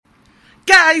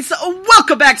Guys,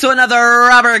 welcome back to another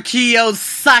Robert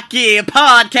Kiyosaki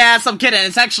podcast. I'm kidding,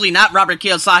 it's actually not Robert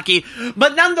Kiyosaki,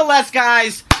 but nonetheless,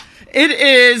 guys, it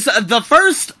is the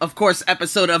first, of course,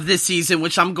 episode of this season,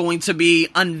 which I'm going to be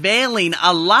unveiling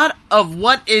a lot of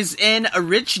what is in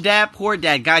Rich Dad, Poor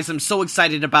Dad. Guys, I'm so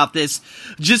excited about this,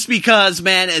 just because,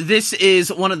 man, this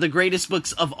is one of the greatest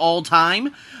books of all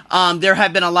time. There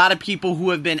have been a lot of people who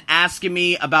have been asking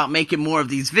me about making more of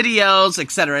these videos,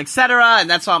 etc., and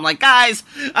that's why I'm like, guys,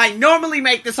 I normally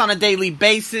make this on a daily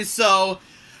basis, so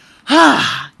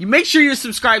you make sure you're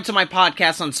subscribed to my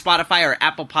podcast on Spotify or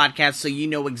Apple Podcasts so you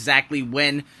know exactly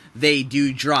when they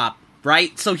do drop,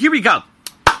 right? So here we go.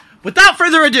 Without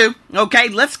further ado, okay,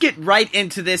 let's get right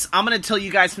into this. I'm going to tell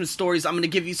you guys some stories. I'm going to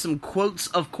give you some quotes,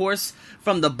 of course,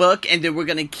 from the book, and then we're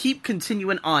going to keep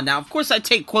continuing on. Now, of course, I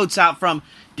take quotes out from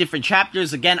different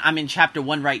chapters. Again, I'm in chapter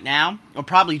 1 right now, or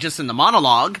probably just in the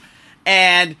monologue,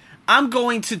 and I'm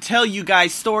going to tell you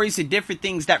guys stories and different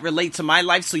things that relate to my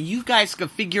life so you guys can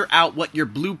figure out what your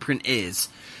blueprint is.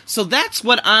 So that's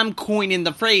what I'm coining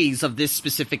the phrase of this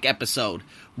specific episode.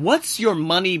 What's your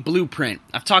money blueprint?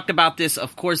 I've talked about this,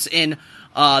 of course, in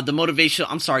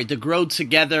the Grow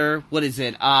Together,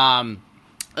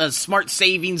 a smart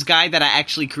savings guide that I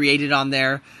actually created on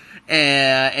there.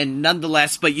 And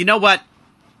nonetheless, but you know what?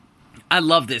 I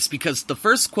love this because the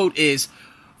first quote is,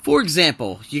 for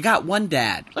example, you got one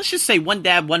dad. Let's just say one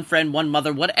dad, one friend, one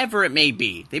mother, whatever it may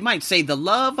be. They might say the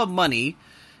love of money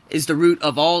is the root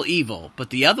of all evil.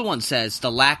 But the other one says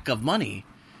the lack of money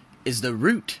is the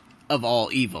root of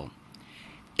all evil.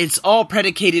 It's all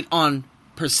predicated on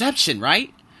perception,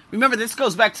 right? Remember, this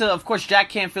goes back to, of course, Jack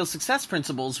Canfield's Success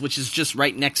Principles, which is just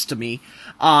right next to me.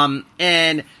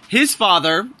 And his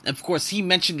father, of course, he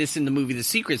mentioned this in the movie The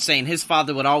Secret, saying his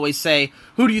father would always say,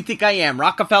 "Who do you think I am,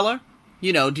 Rockefeller?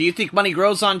 You know, do you think money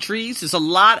grows on trees?" There's a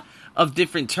lot of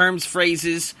different terms,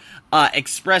 phrases,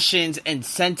 expressions, and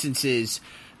sentences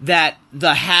that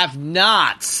the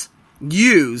have-nots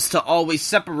use to always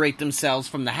separate themselves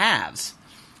from the haves.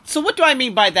 So what do I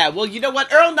mean by that? Well, you know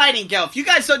what? Earl Nightingale. If you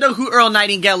guys don't know who Earl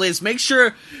Nightingale is, make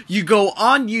sure you go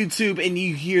on YouTube and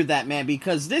you hear that man,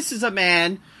 because this is a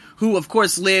man who, of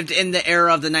course, lived in the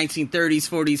era of the 1930s,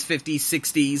 40s, 50s,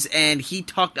 60s, and he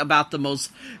talked about the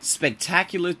most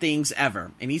spectacular things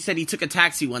ever. And he said he took a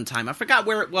taxi one time. I forgot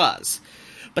where it was.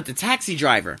 But the taxi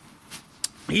driver,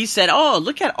 he said, "Oh,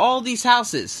 look at all these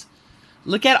houses.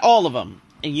 Look at all of them.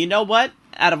 And you know what?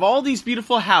 Out of all these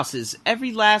beautiful houses,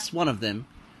 every last one of them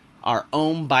are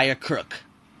owned by a crook."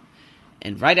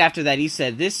 And right after that, he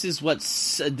said, this is what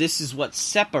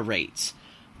separates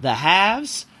the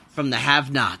haves from the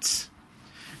have-nots.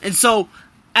 And so,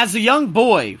 as a young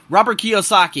boy, Robert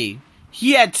Kiyosaki,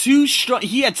 he had two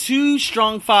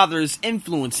strong fathers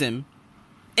influencing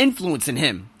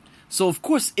him. So, of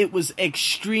course, it was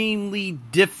extremely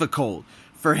difficult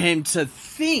for him to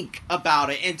think about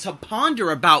it and to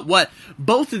ponder about what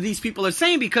both of these people are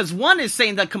saying, because one is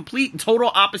saying the complete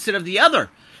total opposite of the other.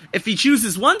 If he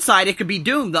chooses one side, it could be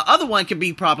doomed. The other one could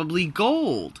be probably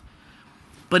gold.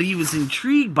 But he was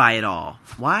intrigued by it all.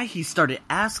 Why? He started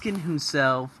asking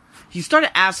himself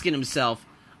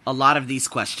a lot of these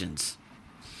questions.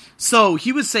 So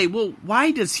he would say, well, why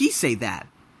does he say that?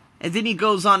 And then he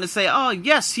goes on to say, oh,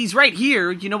 yes, he's right here.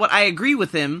 You know what? I agree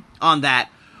with him on that.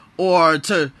 Or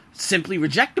to simply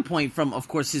reject the point from, of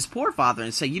course, his poor father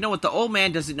and say, you know what, the old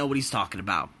man doesn't know what he's talking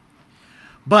about.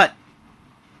 But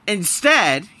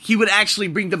instead, he would actually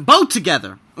bring them both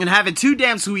together and having two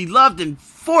dams who he loved and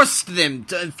forced him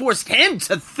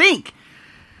to think.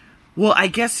 Well, I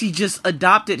guess he just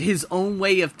adopted his own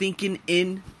way of thinking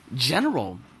in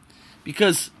general.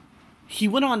 Because he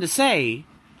went on to say,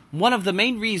 one of the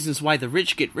main reasons why the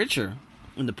rich get richer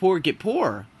and the poor get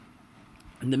poorer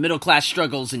and the middle class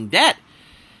struggles in debt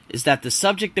is that the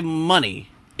subject of money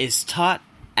is taught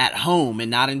at home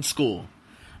and not in school.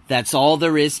 That's all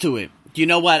there is to it. You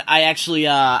know what? I actually,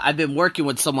 I've been working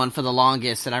with someone for the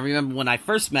longest, and I remember when I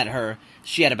first met her,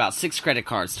 she had about 6 credit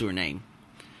cards to her name.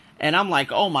 And I'm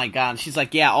like, oh my God. She's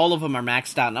like, yeah, all of them are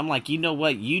maxed out. And I'm like, you know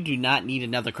what? You do not need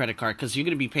another credit card, because you're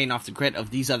going to be paying off the credit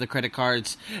of these other credit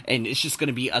cards. And it's just going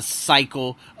to be a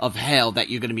cycle of hell that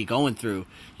you're going to be going through.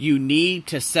 You need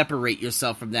to separate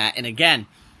yourself from that. And again,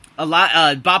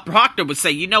 Bob Proctor would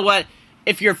say, you know what?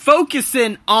 If you're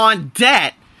focusing on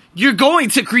debt, you're going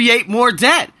to create more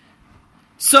debt.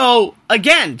 So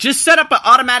again, just set up an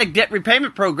automatic debt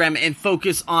repayment program and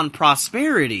focus on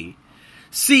prosperity.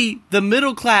 See, the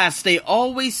middle class, they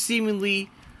always seemingly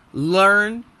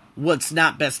learn what's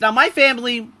not best. Now, my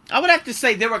family, I would have to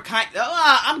say they were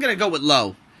I'm going to go with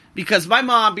low. Because my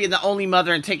mom being the only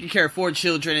mother and taking care of 4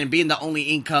 children and being the only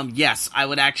income, yes, I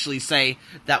would actually say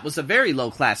that was a very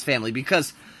low-class family.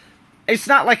 Because it's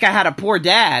not like I had a poor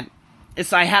dad.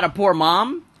 It's I had a poor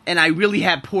mom, and I really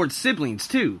had poor siblings,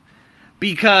 too.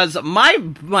 Because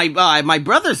my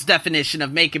brother's definition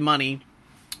of making money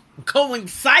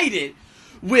coincided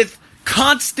with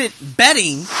constant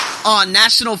betting on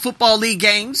National Football League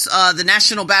games, the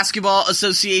National Basketball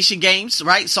Association games,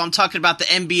 right? So I'm talking about the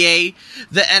NBA,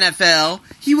 the NFL.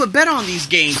 He would bet on these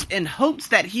games in hopes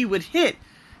that he would hit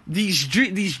these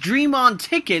dream on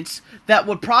tickets that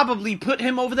would probably put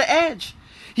him over the edge.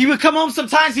 He would come home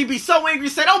sometimes, he'd be so angry,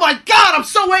 said, "Oh my God, I'm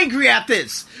so angry at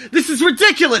this. This is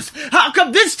ridiculous. How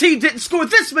come this team didn't score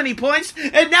this many points,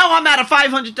 and now I'm out of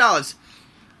 $500?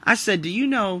 I said, "Do you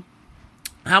know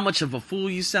how much of a fool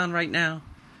you sound right now?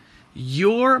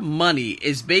 Your money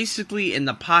is basically in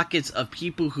the pockets of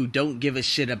people who don't give a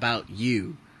shit about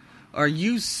you. Are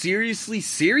you seriously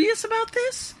serious about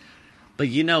this?" But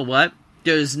you know what?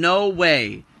 There's no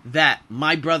way that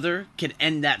my brother can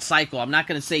end that cycle. I'm not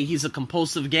going to say he's a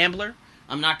compulsive gambler.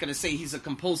 I'm not going to say he's a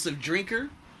compulsive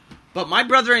drinker. But my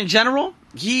brother in general,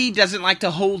 he doesn't like to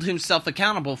hold himself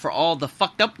accountable for all the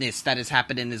fucked upness that has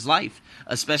happened in his life,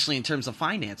 especially in terms of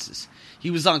finances. He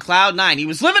was on cloud 9. He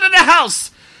was living in a house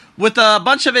with a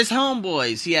bunch of his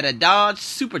homeboys. He had a Dodge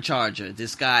Supercharger.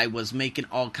 This guy was making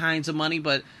all kinds of money,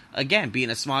 but again, being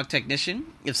a smog technician,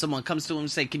 if someone comes to him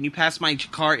and say, "Can you pass my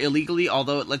car illegally,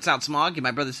 although it lets out smog?" and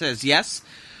my brother says yes,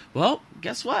 well,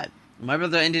 guess what? My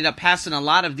brother ended up passing a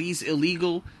lot of these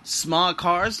illegal smog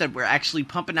cars that were actually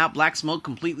pumping out black smoke,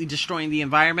 completely destroying the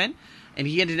environment. And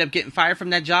he ended up getting fired from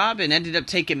that job and ended up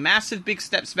taking massive big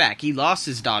steps back. He lost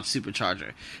his Dodge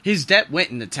Supercharger. His debt went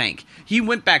in the tank. He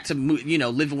went back to,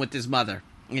 living with his mother.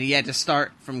 And he had to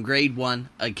start from grade 1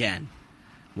 again.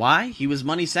 Why? He was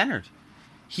money-centered.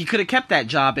 He could have kept that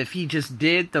job if he just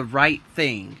did the right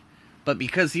thing. But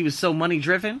because he was so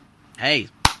money-driven, hey,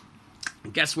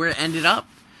 guess where it ended up?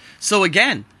 So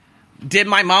again, did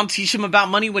my mom teach him about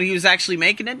money when he was actually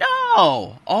making it?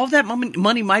 No. All that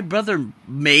money my brother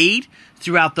made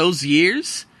throughout those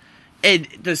years. And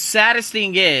the saddest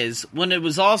thing is, when it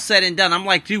was all said and done, I'm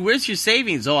like, "Dude, where's your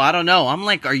savings?" "Oh, I don't know." I'm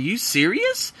like, "Are you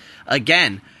serious?"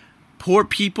 Again, poor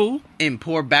people in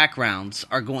poor backgrounds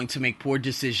are going to make poor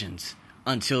decisions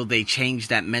until they change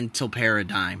that mental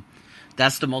paradigm.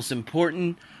 That's the most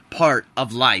important part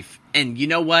of life. And you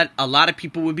know what? A lot of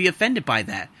people would be offended by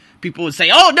that. People would say,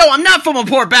 "Oh, no, I'm not from a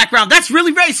poor background. That's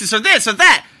really racist," or this or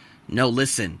that. No,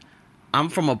 listen. I'm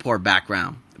from a poor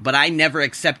background, but I never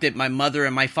accepted my mother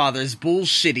and my father's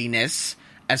bullshittiness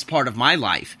as part of my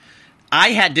life. I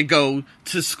had to go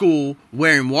to school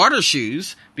wearing water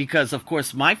shoes because, of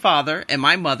course, my father and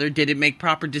my mother didn't make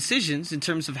proper decisions in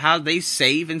terms of how they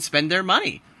save and spend their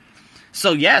money.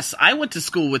 So, yes, I went to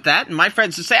school with that, and my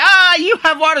friends would say, "You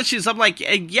have water shoes." I'm like,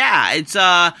 "Yeah, it's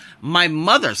my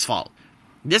mother's fault.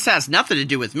 This has nothing to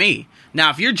do with me."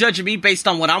 Now, if you're judging me based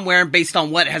on what I'm wearing, based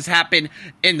on what has happened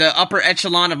in the upper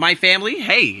echelon of my family,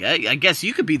 hey, I guess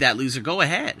you could be that loser. Go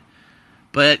ahead.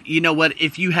 But you know what?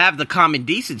 If you have the common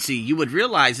decency, you would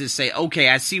realize and say, "Okay,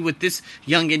 I see what this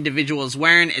young individual is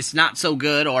wearing. It's not so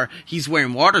good," or he's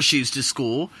wearing water shoes to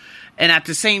school. And at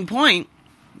the same point,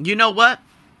 you know what?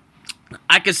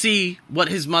 I could see what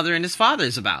his mother and his father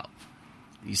is about.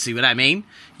 You see what I mean?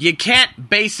 You can't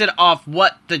base it off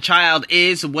what the child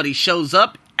is and what he shows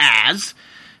up as.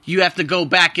 You have to go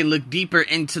back and look deeper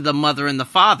into the mother and the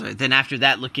father. Then after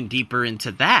that, looking deeper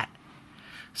into that.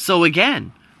 So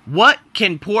again, what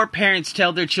can poor parents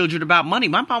tell their children about money?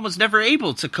 My mom was never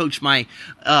able to coach my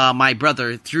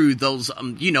brother through those,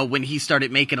 when he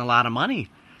started making a lot of money.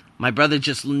 My brother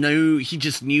just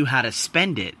knew how to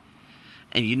spend it.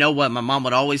 And you know what? My mom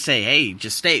would always say, "Hey,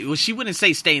 just stay." Well, she wouldn't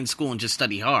say stay in school and just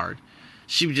study hard.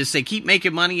 She would just say, keep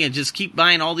making money and just keep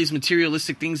buying all these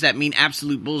materialistic things that mean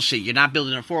absolute bullshit. You're not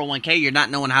building a 401k. You're not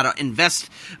knowing how to invest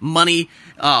money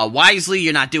wisely.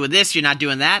 You're not doing this. You're not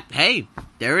doing that. Hey,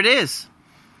 there it is.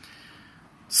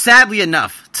 Sadly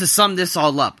enough, to sum this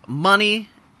all up, money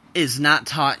is not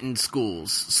taught in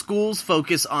schools. Schools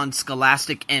focus on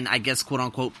scholastic and, I guess,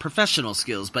 quote-unquote, professional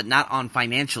skills, but not on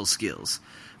financial skills.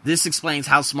 This explains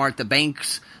how smart the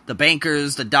bankers,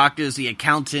 the doctors, the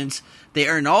accountants, they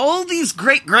earn all these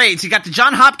great grades. You got the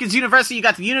Johns Hopkins University, you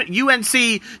got the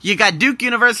UNC, you got Duke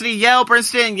University, Yale,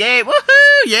 Princeton, yay,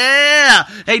 woohoo, yeah!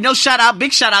 Hey,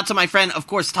 big shout out to my friend, of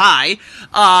course, Ty,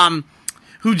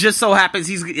 who just so happens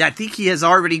I think he has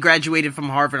already graduated from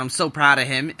Harvard. I'm so proud of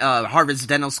him. Harvard's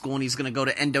dental school, and he's going to go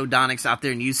to endodontics out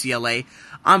there in UCLA.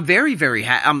 I'm very, very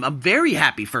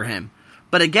happy for him.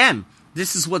 But again,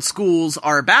 this is what schools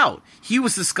are about. He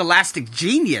was the scholastic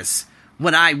genius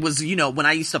when I was, when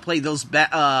I used to play those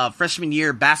freshman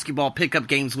year basketball pickup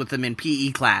games with him in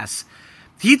PE class.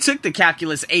 He took the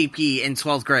calculus AP in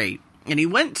 12th grade. And he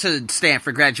went to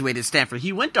Stanford, graduated Stanford.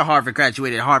 He went to Harvard,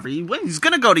 graduated Harvard. He's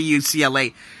going to go to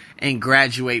UCLA and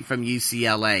graduate from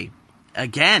UCLA.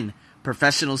 Again,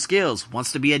 professional skills.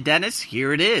 Wants to be a dentist?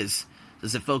 Here it is.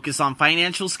 Does it focus on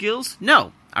financial skills?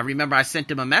 No. I remember I sent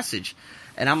him a message.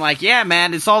 And I'm like, yeah,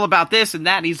 man, it's all about this and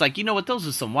that. And he's like, you know what? Those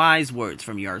are some wise words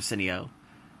from you, Arsenio.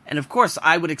 And of course,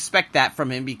 I would expect that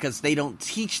from him because they don't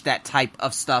teach that type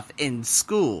of stuff in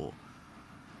school.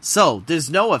 So, there's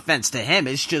no offense to him.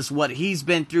 It's just what he's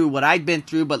been through, what I've been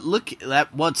through. But look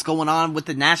at what's going on with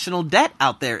the national debt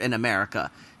out there in America.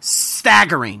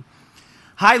 Staggering.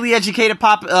 Highly educated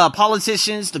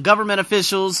politicians, the government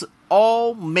officials,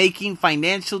 all making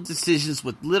financial decisions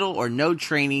with little or no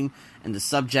training in the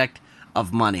subject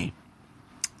of money.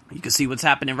 You can see what's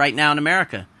happening right now in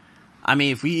America. I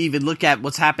mean, if we even look at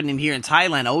what's happening here in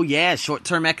Thailand, oh yeah,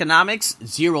 short-term economics,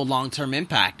 zero long-term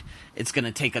impact. It's going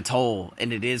to take a toll,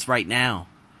 and it is right now.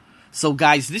 So,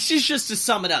 guys, this is just to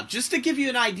sum it up, just to give you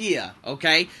an idea,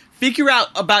 okay? Figure out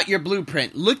about your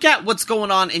blueprint. Look at what's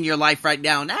going on in your life right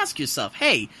now and ask yourself,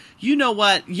 hey, you know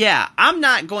what? Yeah, I'm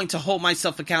not going to hold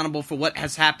myself accountable for what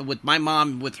has happened with my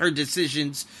mom, with her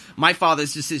decisions, my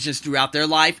father's decisions throughout their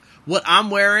life. What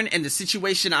I'm wearing and the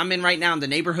situation I'm in right now in the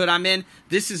neighborhood I'm in,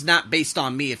 this is not based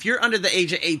on me. If you're under the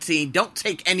age of 18, don't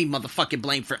take any motherfucking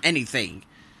blame for anything.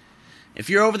 If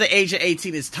you're over the age of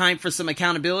 18, it's time for some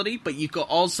accountability, but you can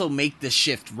also make the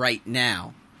shift right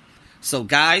now. So,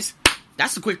 guys,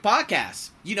 that's a quick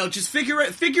podcast. Just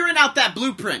figuring out that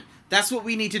blueprint. That's what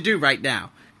we need to do right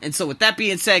now. And so, with that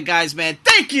being said, guys, man,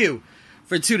 thank you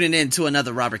for tuning in to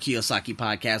another Robert Kiyosaki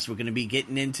podcast. We're going to be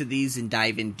getting into these and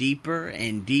diving deeper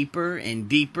and deeper and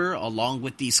deeper along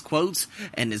with these quotes,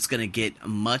 and it's going to get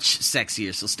much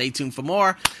sexier. So stay tuned for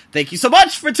more. Thank you so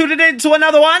much for tuning in to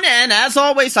another one, and as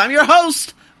always, I'm your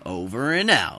host, over and out.